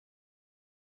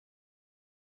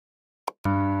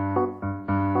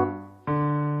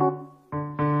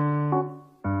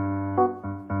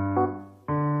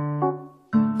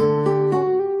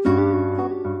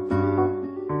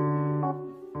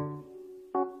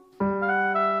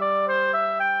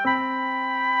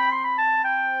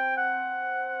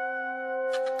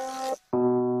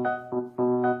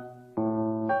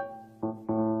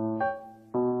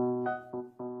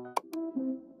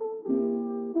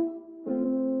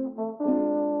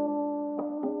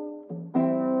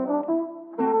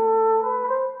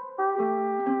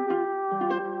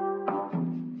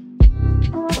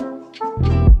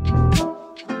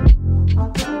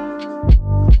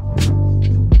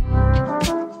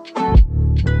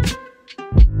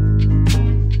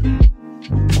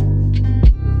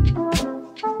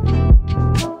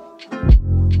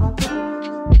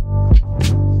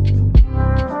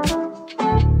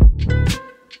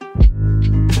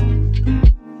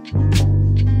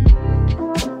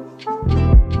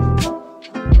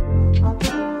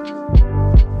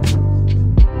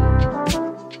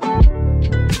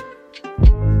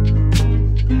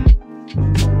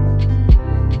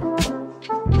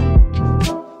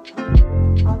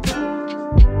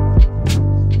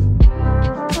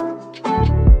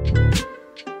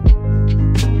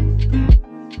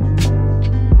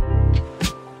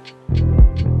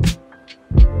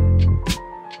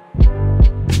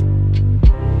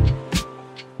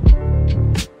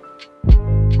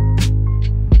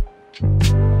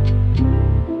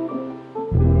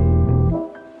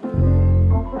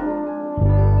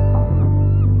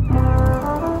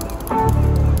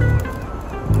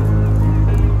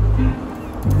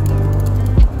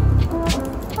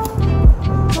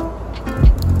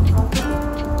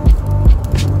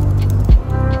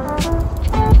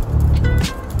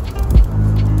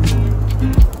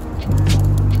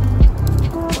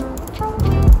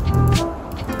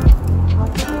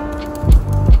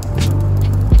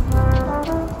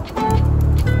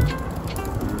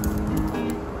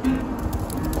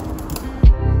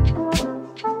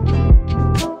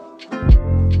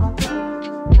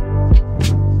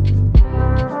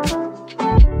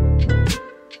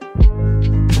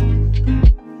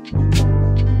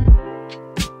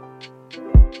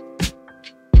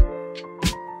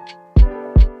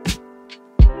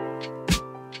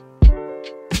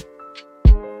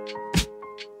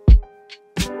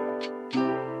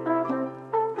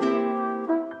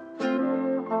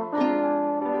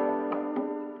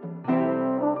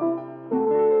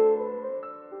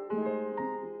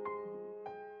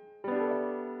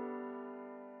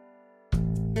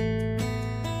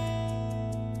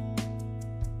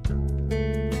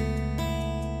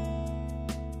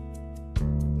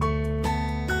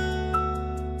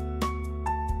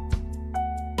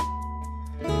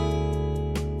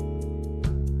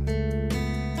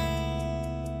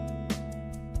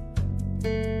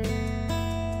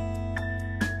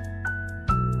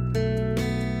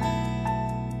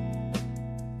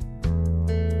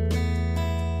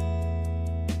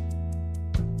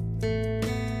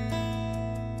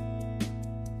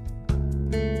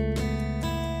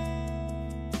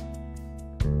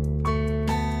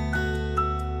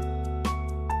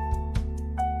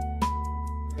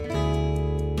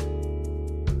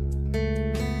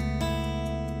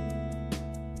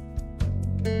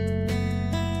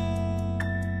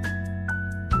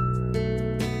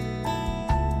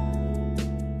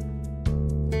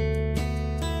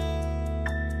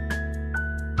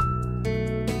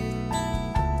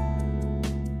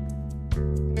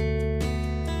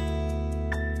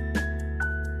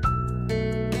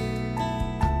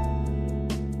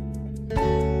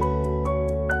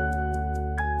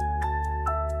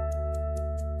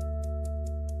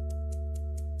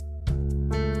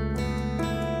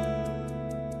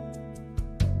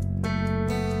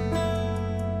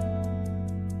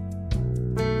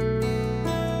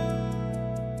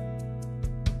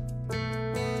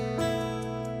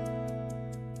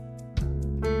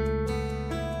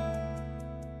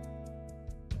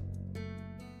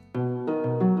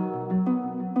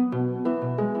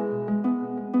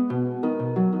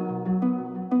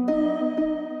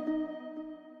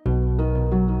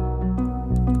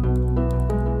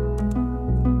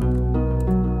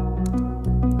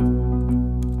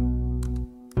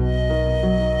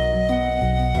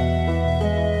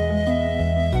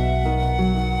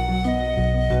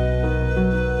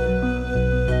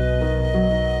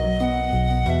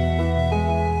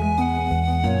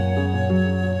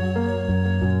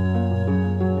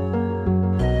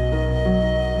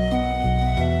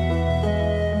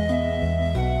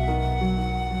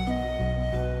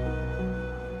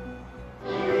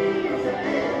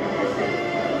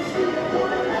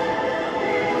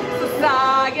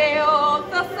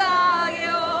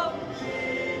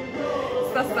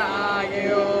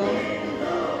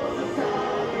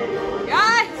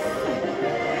Yes!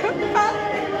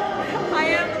 I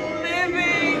am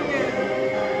living!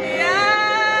 Yes!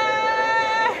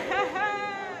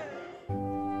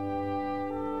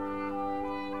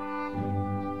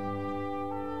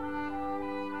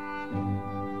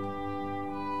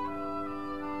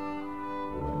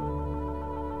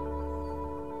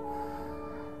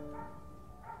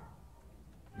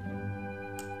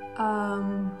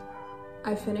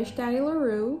 I finished Daddy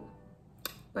LaRue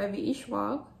by V.E.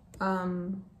 Schwab.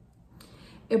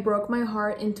 It broke my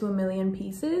heart into a million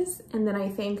pieces, and then I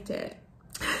thanked it.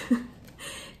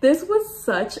 This was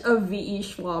such a V.E.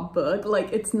 Schwab book.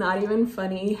 Like, it's not even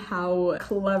funny how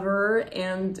clever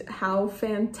and how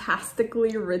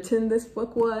fantastically written this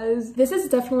book was. This is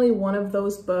definitely one of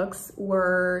those books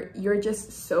where you're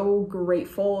just so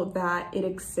grateful that it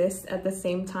exists at the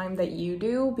same time that you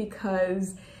do,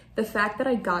 because the fact that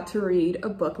I got to read a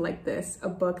book like this, a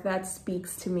book that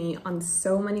speaks to me on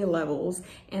so many levels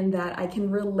and that I can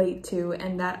relate to,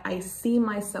 and that I see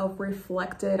myself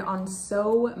reflected on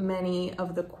so many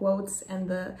of the quotes and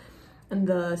the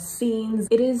scenes.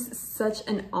 It is such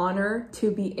an honor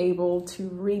to be able to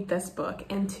read this book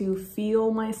and to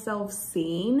feel myself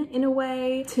seen in a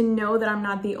way, to know that I'm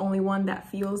not the only one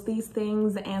that feels these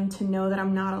things, and to know that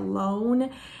I'm not alone.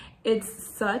 It's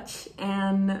such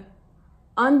an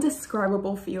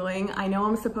undescribable feeling. I know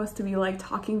I'm supposed to be like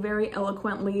talking very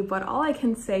eloquently, but all I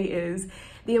can say is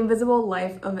the invisible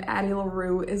life of Addie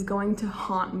LaRue is going to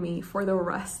haunt me for the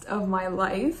rest of my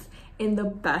life in the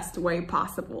best way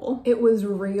possible. It was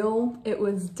real, it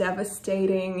was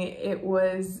devastating, it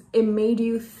made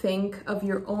you think of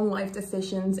your own life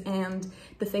decisions and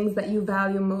the things that you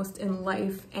value most in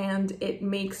life, and it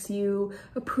makes you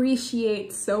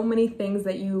appreciate so many things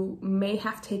that you may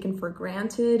have taken for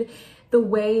granted. The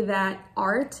way that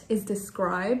art is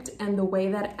described, and the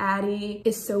way that Addie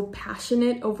is so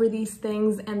passionate over these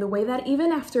things, and the way that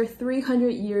even after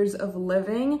 300 years of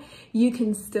living, you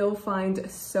can still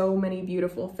find so many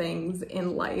beautiful things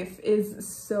in life is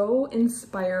so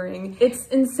inspiring. It's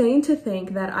insane to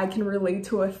think that I can relate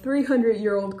to a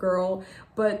 300-year-old girl,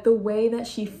 but the way that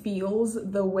she feels,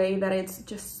 the way that it's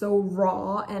just so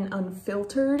raw and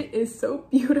unfiltered is so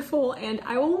beautiful, and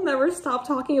I will never stop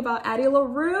talking about Addie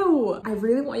LaRue. I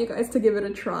really want you guys to give it a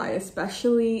try,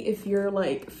 especially if you're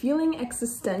like feeling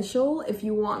existential, if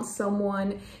you want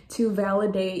someone to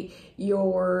validate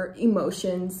your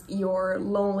emotions, your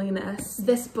loneliness.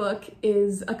 This book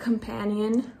is a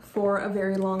companion for a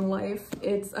very long life.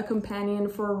 It's a companion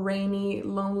for rainy,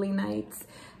 lonely nights.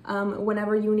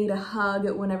 Whenever you need a hug,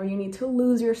 whenever you need to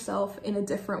lose yourself in a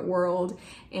different world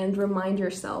and remind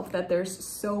yourself that there's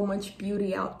so much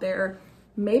beauty out there,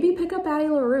 maybe pick up Addie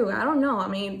LaRue. I don't know, I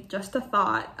mean, just a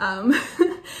thought.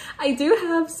 I do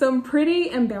have some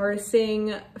pretty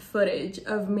embarrassing footage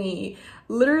of me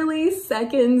literally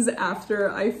seconds after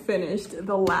I finished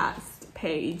the last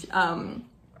page.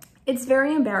 It's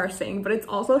very embarrassing, but it's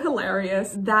also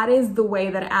hilarious. That is the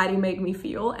way that Addie made me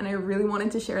feel, and I really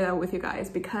wanted to share that with you guys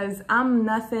because I'm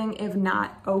nothing if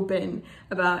not open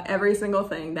about every single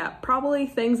thing. That probably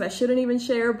things I shouldn't even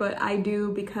share, but I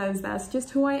do because that's just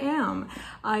who I am.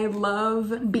 I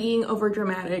love being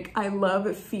overdramatic. I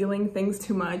love feeling things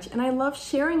too much, and I love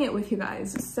sharing it with you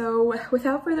guys. So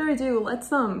without further ado,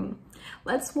 let's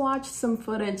watch some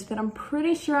footage that I'm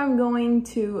pretty sure I'm going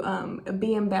to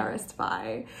be embarrassed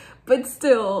by. But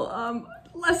still,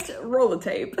 let's roll the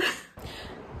tape.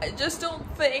 I just don't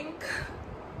think,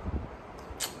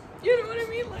 you know what I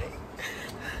mean?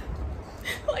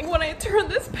 Like when I turn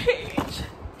this page,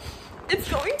 it's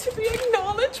going to be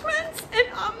acknowledgements, and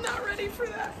I'm not ready for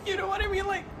that. You know what I mean?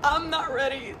 Like, I'm not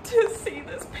ready to see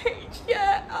this page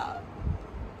yet.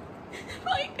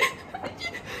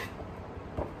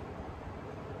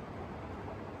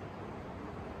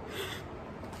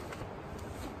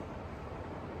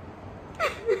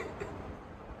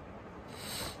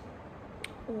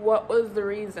 What was the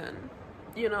reason?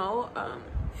 You know,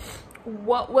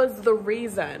 what was the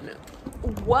reason?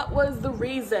 What was the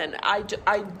reason? I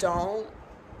don't.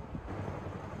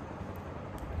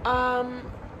 I'm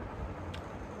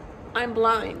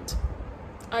blind.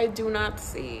 I do not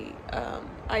see.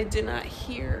 I do not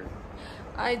hear.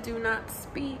 I do not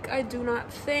speak. I do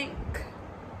not think.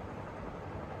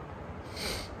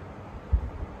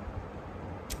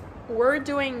 We're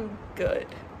doing good.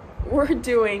 We're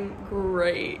doing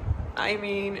great. I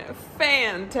mean,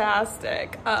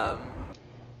 fantastic.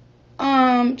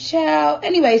 Child.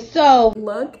 Anyway, so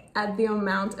look at the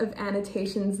amount of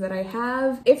annotations that I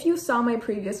have. If you saw my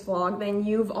previous vlog, then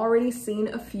you've already seen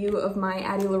a few of my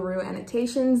Addie LaRue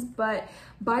annotations, but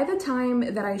by the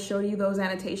time that I showed you those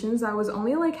annotations, I was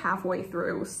only like halfway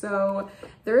through. So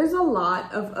there's a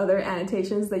lot of other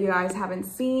annotations that you guys haven't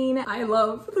seen. I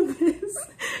love this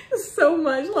so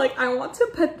much. Like, I want to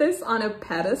put this on a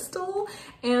pedestal,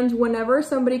 and whenever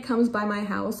somebody comes by my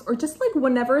house, or just like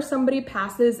whenever somebody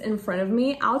passes in front of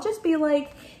me, I'll just be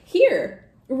like, here,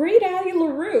 read Addie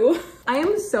LaRue. I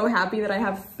am so happy that I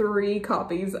have 3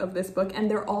 copies of this book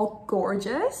and they're all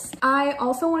gorgeous. I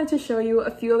also wanted to show you a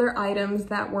few other items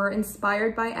that were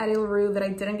inspired by Addie LaRue that I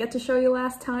didn't get to show you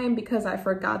last time because I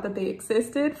forgot that they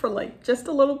existed for like just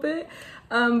a little bit.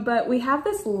 But we have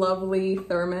this lovely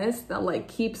thermos that like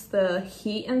keeps the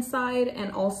heat inside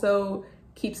and also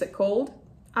keeps it cold,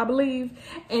 I believe.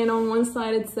 And on one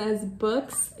side it says,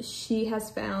 books she has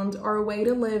found are a way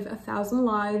to live 1,000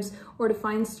 lives or to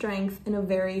find strength in a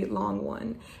very long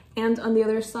one. And on the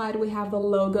other side we have the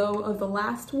logo of The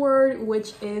Last Word,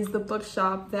 which is the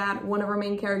bookshop that one of our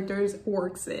main characters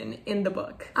works in the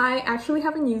book. I actually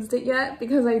haven't used it yet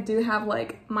because I do have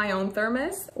like my own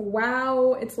thermos.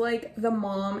 Wow, it's like the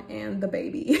mom and the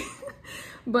baby.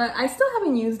 But I still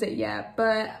haven't used it yet,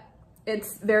 but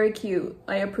it's very cute.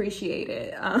 I appreciate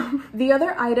it. The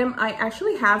other item I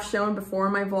actually have shown before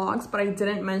in my vlogs, but I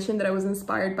didn't mention that I was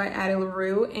inspired by Addie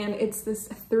LaRue, and it's this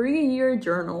 3-year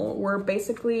journal where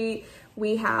basically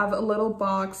we have a little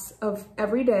box of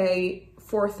every day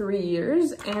for 3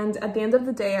 years, and at the end of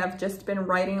the day I've just been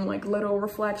writing like little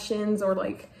reflections or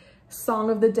like song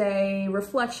of the day,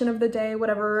 reflection of the day,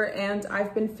 whatever, and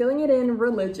I've been filling it in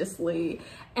religiously.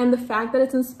 And the fact that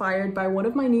it's inspired by one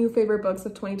of my new favorite books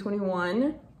of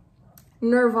 2021,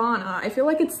 Nirvana, I feel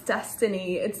like it's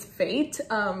destiny, it's fate.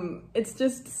 It's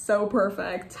just so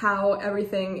perfect how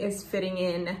everything is fitting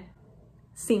in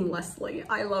seamlessly.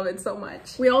 I love it so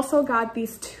much. We also got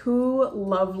these 2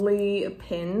 lovely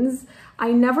pins.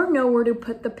 I never know where to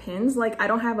put the pins. Like, I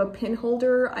don't have a pin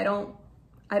holder. I don't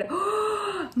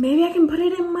maybe I can put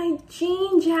it in my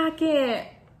jean jacket.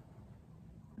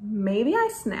 Maybe I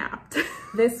snapped.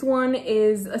 This one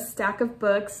is a stack of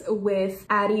books with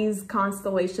Addie's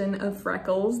constellation of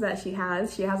freckles that she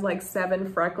has. She has like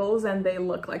 7 freckles and they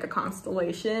look like a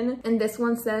constellation. And this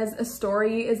one says, a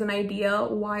story is an idea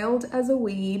wild as a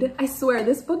weed. I swear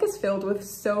this book is filled with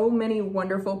so many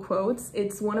wonderful quotes.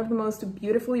 It's one of the most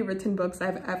beautifully written books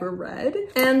I've ever read.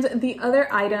 And the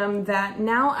other item that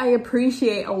now I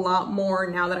appreciate a lot more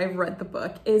now that I've read the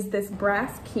book is this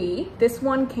brass key. This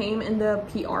one came in the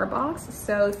PR box,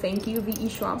 so thank you, V.E.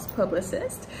 Schwab's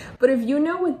publicist. But if you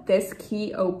know what this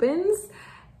key opens,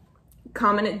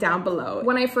 comment it down below.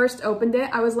 When I first opened it,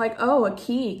 I was like, oh, a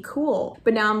key, cool.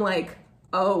 But now I'm like,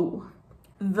 oh,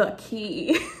 the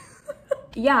key.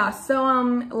 Yeah, so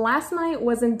last night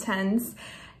was intense.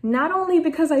 Not only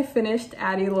because I finished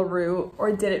Addie LaRue,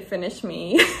 or did it finish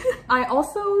me? I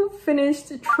also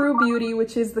finished True Beauty,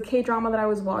 which is the K-drama that I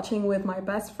was watching with my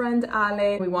best friend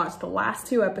Ale. We watched the last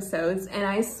 2 episodes, and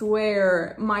I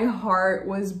swear my heart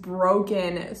was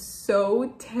broken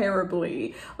so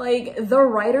terribly. Like, the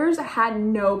writers had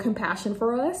no compassion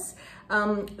for us.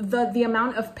 The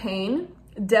amount of pain,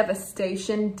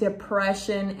 devastation,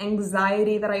 depression,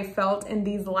 anxiety that I felt in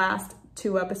these last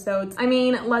 2 episodes. I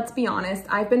mean, let's be honest,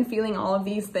 I've been feeling all of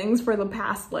these things for the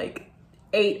past like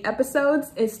 8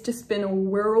 episodes. It's just been a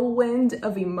whirlwind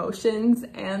of emotions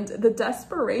and the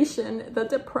desperation, the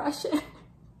depression.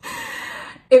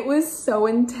 It was so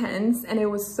intense and it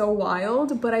was so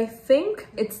wild, but I think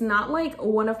it's not like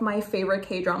one of my favorite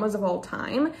K-dramas of all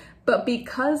time, but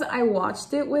because I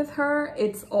watched it with her,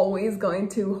 it's always going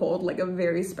to hold like a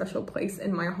very special place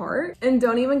in my heart. And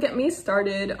don't even get me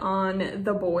started on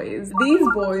the boys. These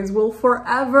boys will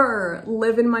forever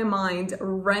live in my mind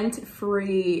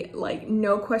rent-free, like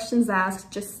no questions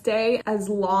asked, just stay as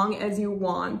long as you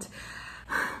want.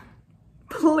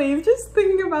 Please, just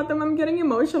thinking about them, I'm getting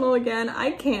emotional again.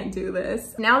 I can't do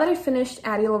this. Now that I finished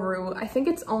Addie LaRue, I think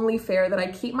it's only fair that I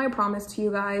keep my promise to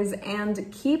you guys and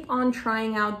keep on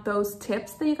trying out those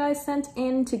tips that you guys sent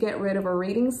in to get rid of a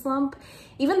reading slump.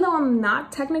 Even though I'm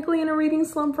not technically in a reading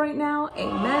slump right now,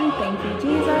 amen, thank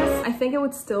you Jesus, I think it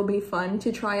would still be fun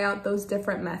to try out those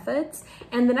different methods.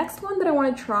 And the next one that I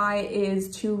want to try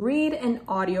is to read an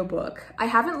audiobook. I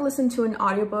haven't listened to an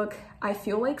audiobook, I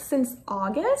feel like, since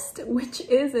August, which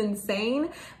is insane.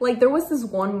 Like, there was this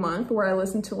one month where I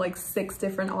listened to like 6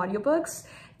 different audiobooks.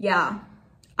 Yeah,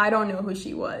 I don't know who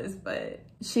she was, but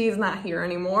she's not here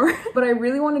anymore. But I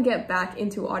really want to get back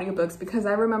into audiobooks because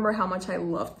I remember how much I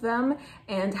loved them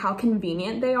and how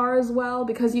convenient they are as well,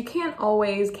 because you can't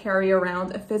always carry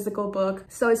around a physical book.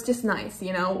 So it's just nice,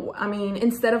 you know? I mean,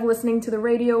 instead of listening to the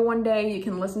radio one day, you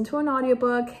can listen to an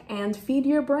audiobook and feed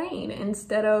your brain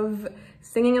instead of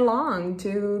singing along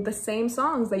to the same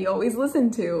songs that you always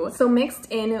listen to. So mixed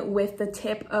in with the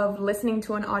tip of listening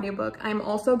to an audiobook, I'm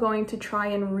also going to try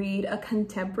and read a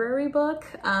contemporary book.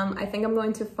 I think I'm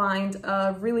going to find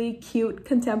a really cute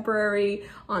contemporary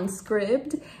on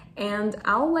Scribd, and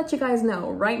I'll let you guys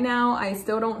know. Right now, I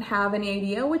still don't have any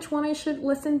idea which one I should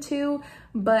listen to,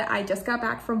 but I just got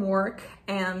back from work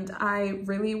and I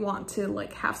really want to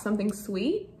like have something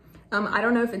sweet. I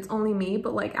don't know if it's only me,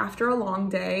 but like after a long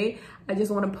day, I just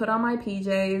want to put on my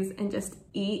PJs and just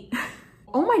eat.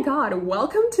 Oh my God,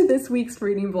 welcome to this week's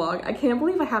reading vlog. I can't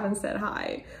believe I haven't said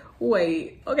hi.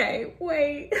 Wait, okay,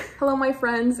 wait. Hello my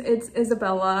friends, it's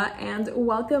Isabella and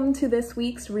welcome to this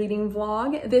week's reading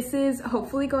vlog. This is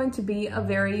hopefully going to be a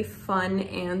very fun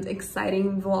and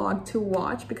exciting vlog to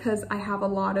watch because I have a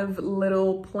lot of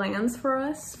little plans for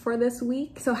us for this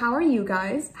week. So how are you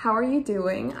guys? How are you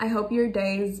doing? I hope your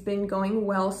day's been going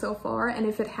well so far, and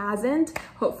if it hasn't,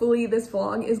 hopefully this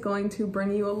vlog is going to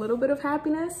bring you a little bit of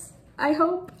happiness. I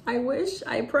hope, I wish,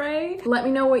 I pray. Let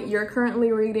me know what you're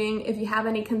currently reading. If you have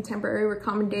any contemporary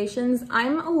recommendations,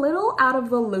 I'm a little out of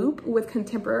the loop with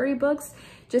contemporary books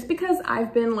just because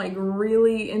I've been like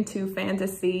really into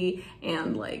fantasy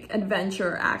and like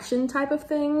adventure action type of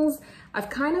things. I've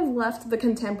kind of left the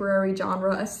contemporary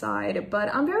genre aside,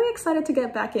 but I'm very excited to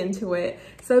get back into it.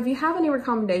 So if you have any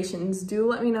recommendations, do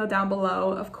let me know down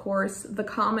below. Of course, the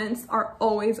comments are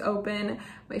always open.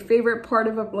 My favorite part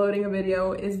of uploading a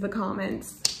video is the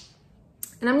comments.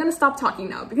 And I'm gonna stop talking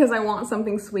now because I want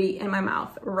something sweet in my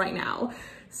mouth right now.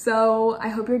 So I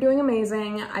hope you're doing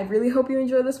amazing. I really hope you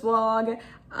enjoy this vlog.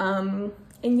 And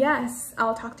yes,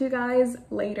 I'll talk to you guys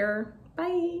later.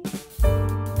 Bye.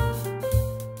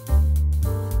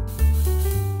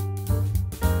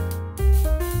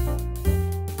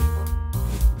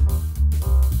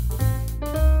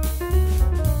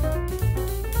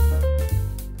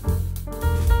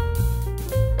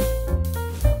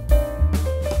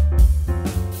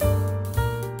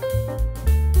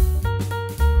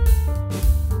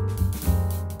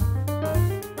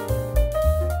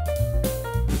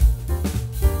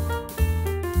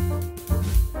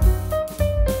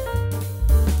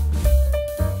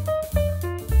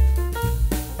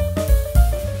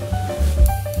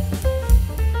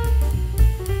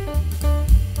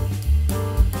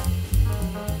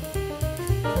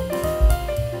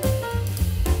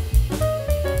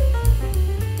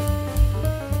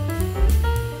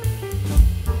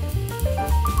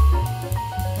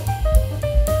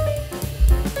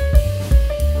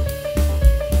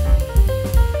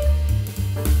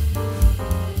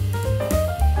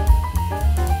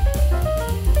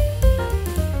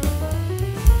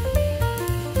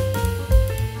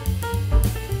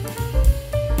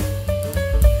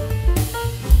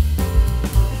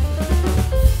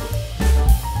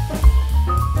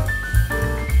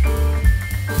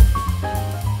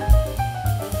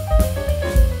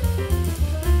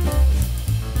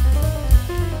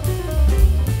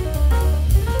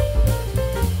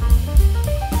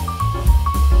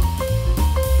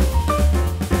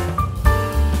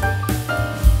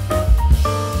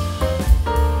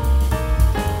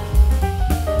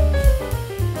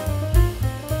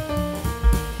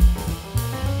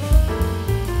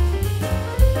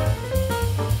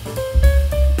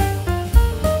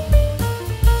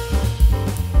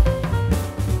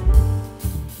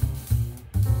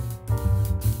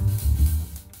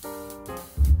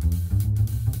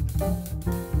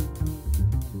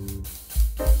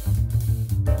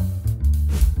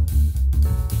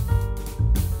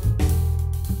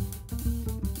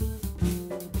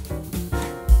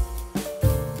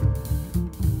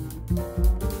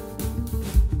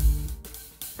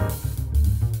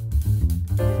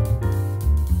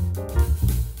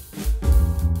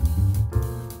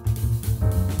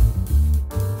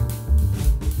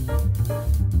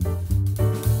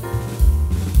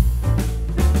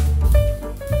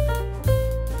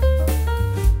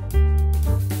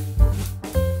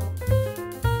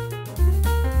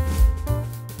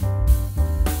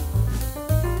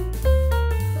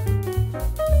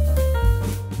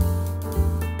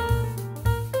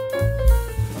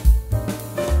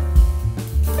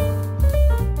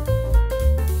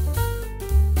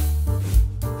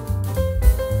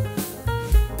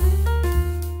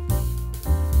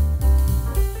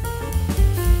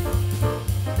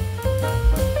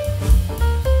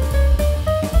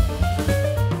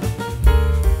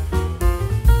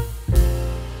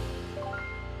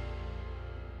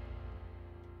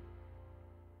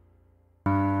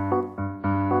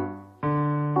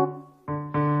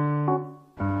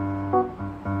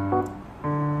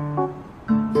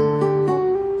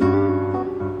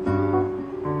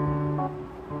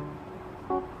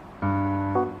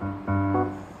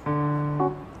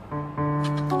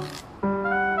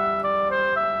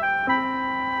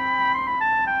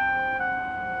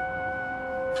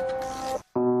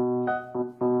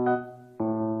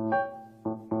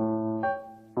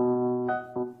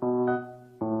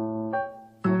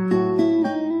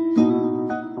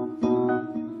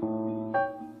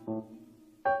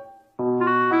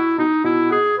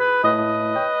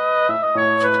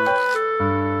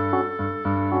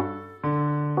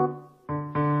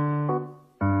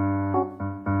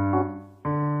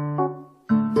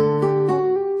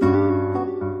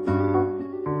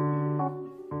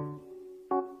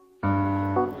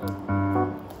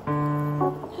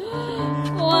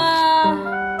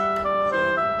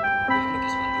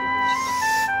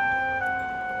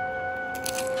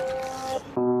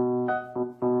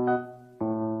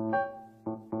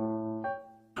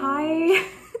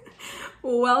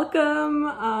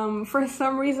 Welcome. For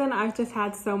some reason I've just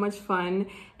had so much fun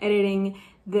editing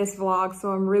this vlog,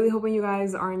 so I'm really hoping you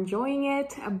guys are enjoying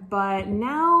it. But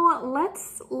now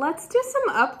let's do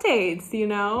some updates, you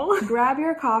know? Grab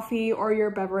your coffee or your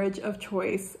beverage of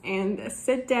choice and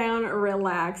sit down,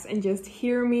 relax, and just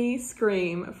hear me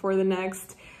scream for the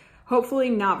next hopefully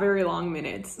not very long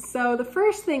minutes. So the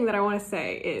first thing that I want to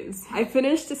say is I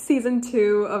finished season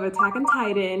 2 of Attack on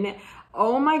Titan.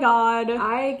 Oh my god,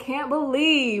 I can't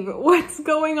believe what's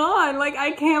going on. Like,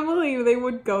 I can't believe they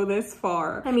would go this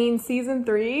far. I mean, season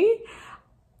 3,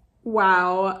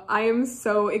 wow, I am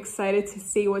so excited to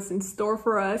see what's in store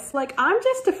for us. Like, I'm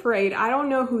just afraid. I don't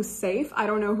know who's safe. I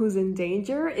don't know who's in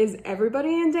danger. Is everybody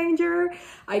in danger?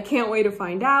 I can't wait to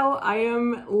find out. I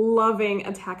am loving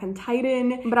Attack on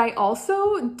Titan, but I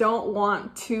also don't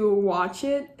want to watch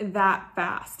it that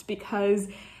fast because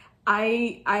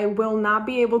I will not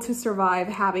be able to survive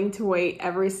having to wait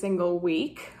every single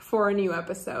week for a new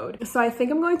episode. So I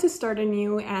think I'm going to start a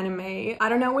new anime. I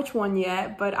don't know which one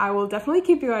yet, but I will definitely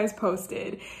keep you guys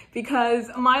posted because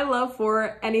my love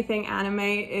for anything anime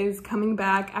is coming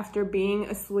back after being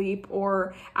asleep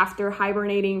or after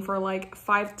hibernating for like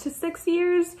 5 to 6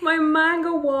 years. My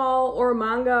manga wall or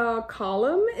manga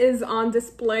column is on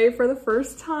display for the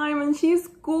first time and she's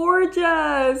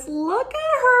gorgeous. Look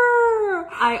at her.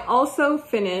 I also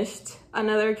finished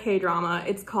another K-drama.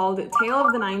 It's called Tale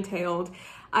of the Nine-Tailed.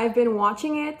 I've been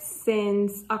watching it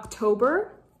since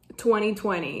October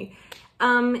 2020.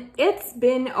 It's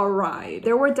been a ride.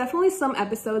 There were definitely some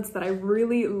episodes that I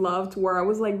really loved where I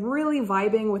was like really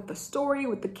vibing with the story,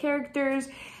 with the characters.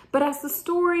 But as the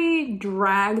story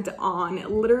dragged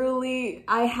on, literally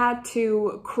I had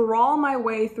to crawl my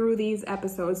way through these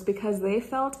episodes because they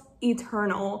felt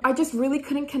eternal. I just really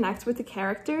couldn't connect with the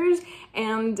characters,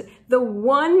 and the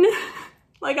one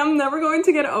like, I'm never going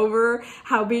to get over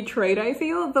how betrayed I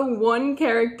feel. The one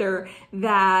character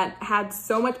that had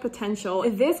so much potential,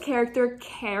 this character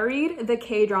carried the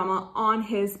K-drama on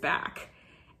his back.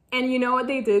 And you know what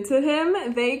they did to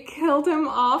him? They killed him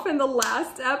off in the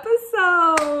last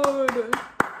episode.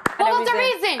 What was the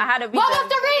reason? I had a reason. What was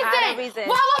the reason?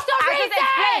 What was the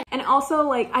reason? And also,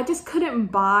 like, I just couldn't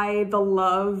buy the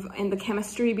love and the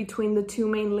chemistry between the two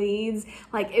main leads.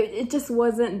 Like, it just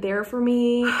wasn't there for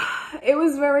me. It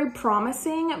was very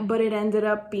promising, but it ended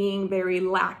up being very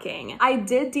lacking. I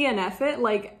did DNF it.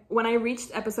 Like, when I reached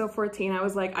episode 14, I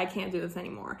was like, I can't do this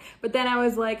anymore. But then I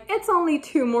was like, it's only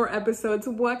 2 more episodes.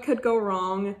 What could go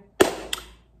wrong?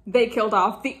 They killed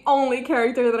off the only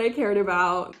character that I cared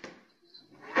about.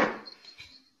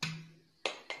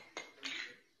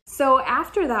 So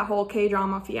after that whole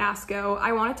K-drama fiasco,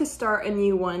 I wanted to start a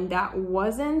new one that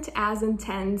wasn't as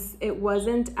intense. It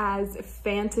wasn't as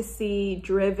fantasy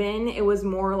driven. It was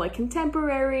more like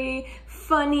contemporary,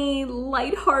 funny,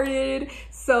 lighthearted.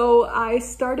 So I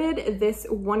started this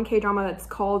one K-drama that's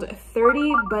called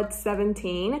 30 but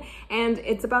 17, and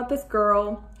it's about this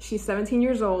girl. She's 17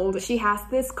 years old. She has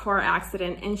this car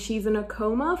accident and she's in a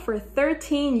coma for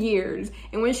 13 years.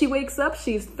 And when she wakes up,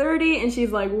 she's 30 and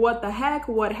she's like, what the heck?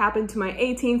 What happened to my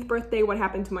 18th birthday? What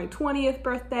happened to my 20th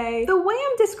birthday? The way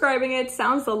I'm describing it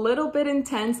sounds a little bit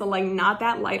intense and like not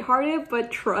that lighthearted,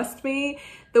 but trust me,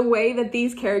 the way that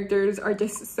these characters are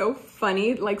just so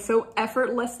funny, like so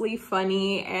effortlessly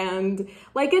funny, and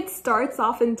like it starts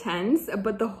off intense,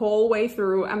 but the whole way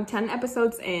through, I'm 10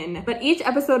 episodes in, but each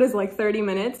episode is like 30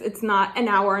 minutes. It's not an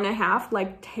hour and a half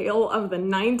like Tale of the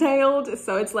Nine-Tailed,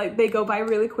 so it's like they go by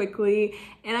really quickly,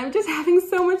 and I'm just having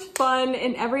so much fun.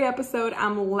 In every episode,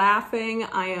 I'm laughing,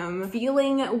 I am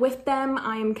feeling with them,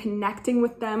 I am connecting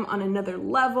with them on another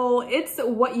level. It's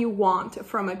what you want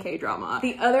from a K-drama.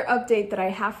 The other update that I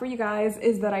have for you guys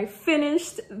is that I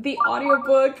finished the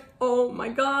audiobook. Oh my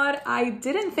god, I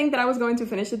didn't think that I was going to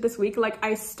finish it this week. Like,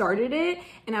 I started it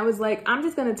and I was like, I'm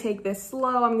just gonna take this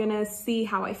slow, I'm gonna see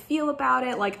how I feel about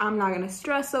it, like I'm not gonna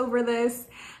stress over this.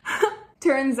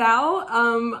 Turns out,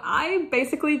 I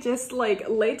basically just like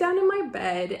laid down in my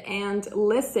bed and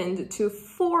listened to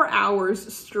 4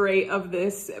 hours straight of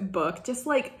this book, just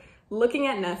like looking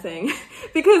at nothing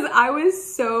because I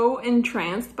was so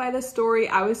entranced by the story.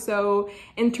 I was so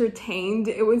entertained.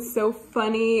 It was so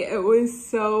funny. It was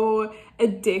so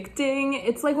addicting.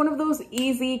 It's like one of those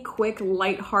easy, quick,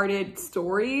 lighthearted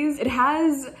stories. It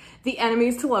has the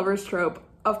enemies to lovers trope,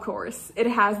 of course. It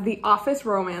has the office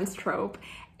romance trope.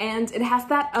 And it has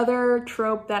that other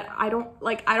trope that I don't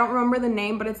remember the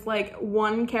name, but it's like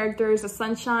one character is a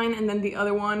sunshine and then the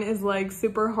other one is like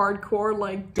super hardcore,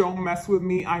 like, don't mess with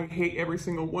me, I hate every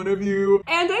single one of you.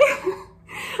 And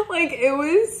like, it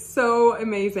was so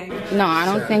amazing. No, I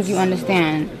don't think you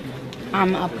understand.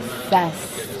 I'm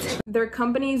obsessed. Their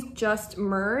companies just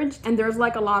merged and there's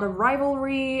like a lot of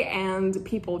rivalry and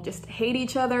people just hate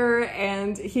each other,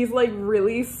 and he's like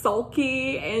really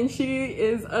sulky and she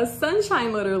is a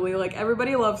sunshine, literally. Like,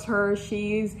 everybody loves her.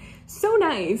 She's so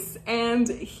nice and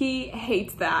he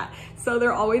hates that. So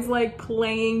they're always like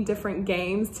playing different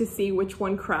games to see which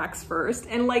one cracks first,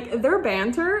 and like their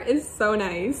banter is so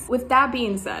nice. With that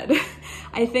being said,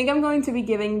 I think I'm going to be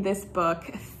giving this book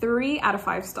 3 out of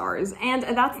 5 stars, and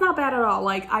that's not bad at all.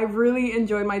 Like, I really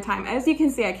enjoyed my time. As you can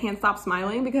see, I can't stop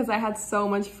smiling because I had so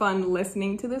much fun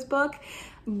listening to this book,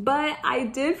 but I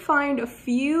did find a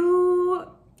few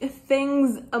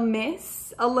things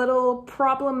amiss, a little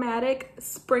problematic,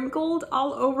 sprinkled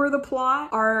all over the plot.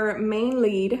 Our main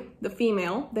lead, the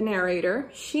female, the narrator,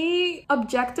 she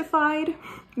objectified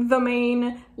the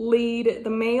main lead,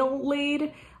 the male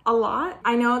lead, a lot.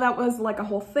 I know that was like a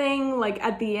whole thing. Like,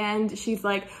 at the end, she's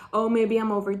like, oh, maybe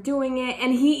I'm overdoing it.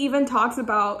 And he even talks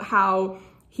about how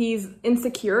he's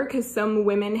insecure because some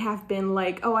women have been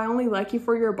like, oh, I only like you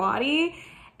for your body.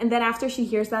 And then after she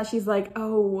hears that, she's like,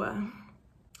 oh,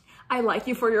 I like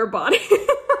you for your body.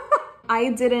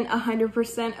 I didn't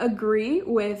 100% agree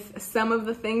with some of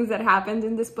the things that happened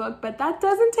in this book, but that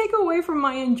doesn't take away from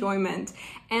my enjoyment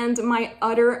and my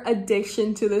utter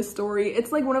addiction to this story.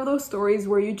 It's like one of those stories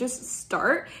where you just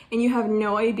start and you have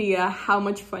no idea how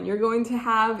much fun you're going to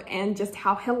have and just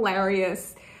how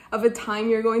hilarious of a time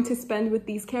you're going to spend with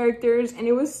these characters. And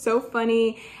it was so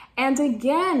funny. And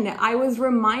again, I was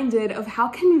reminded of how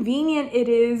convenient it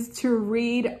is to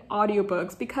read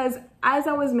audiobooks, because as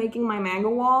I was making my manga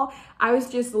wall, I was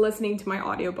just listening to my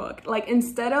audiobook. Like,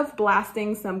 instead of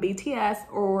blasting some BTS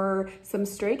or some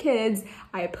Stray Kids,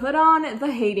 I put on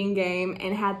The Hating Game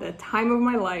and had the time of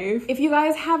my life. If you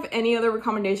guys have any other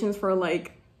recommendations for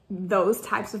like those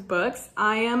types of books,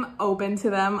 I am open to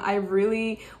them. I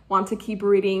really want to keep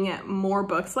reading more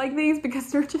books like these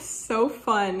because they're just so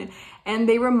fun. And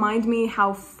they remind me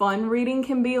how fun reading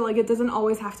can be. Like, it doesn't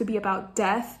always have to be about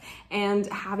death and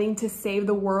having to save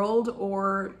the world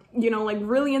or, you know, like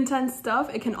really intense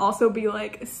stuff. It can also be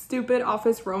like stupid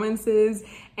office romances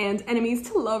and enemies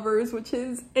to lovers, which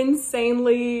is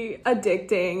insanely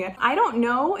addicting. I don't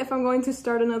know if I'm going to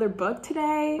start another book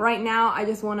today. Right now, I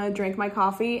just want to drink my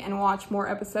coffee and watch more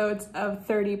episodes of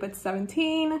 30 but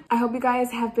 17. I hope you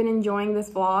guys have been enjoying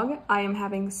this vlog. I am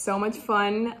having so much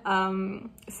fun.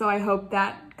 So I hope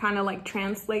that kind of like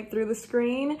translate through the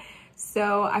screen.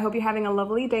 So I hope you're having a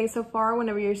lovely day so far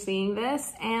whenever you're seeing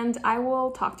this, and I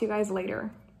will talk to you guys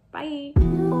later. Bye.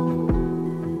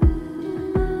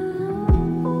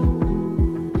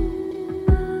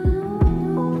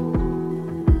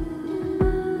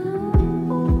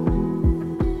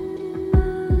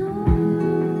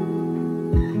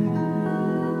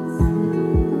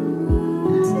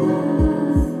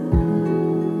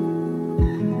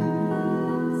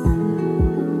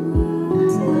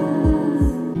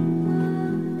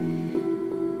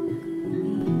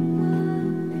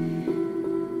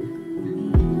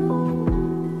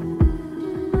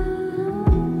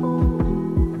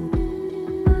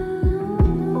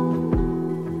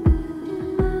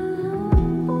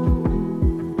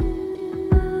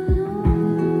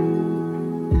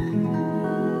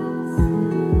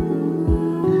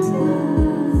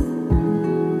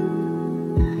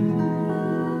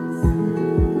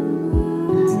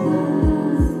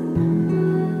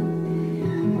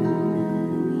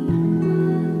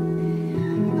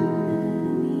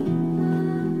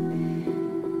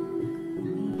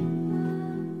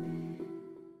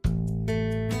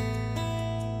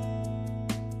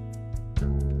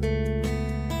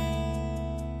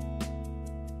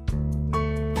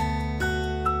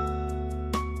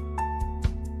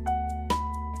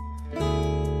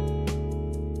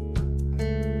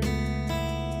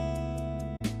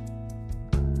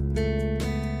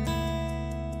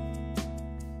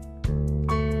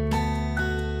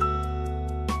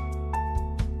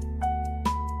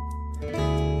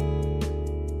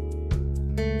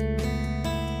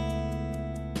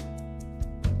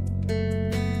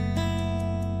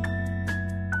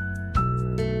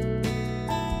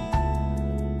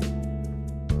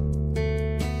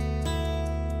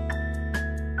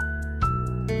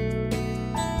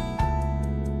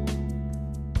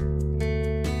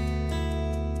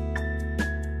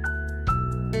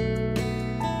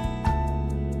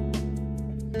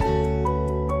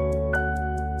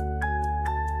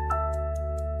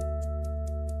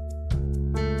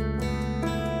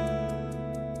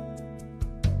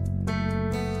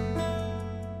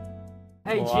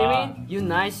 Hey, Jimmy, you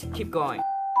nice. Keep going.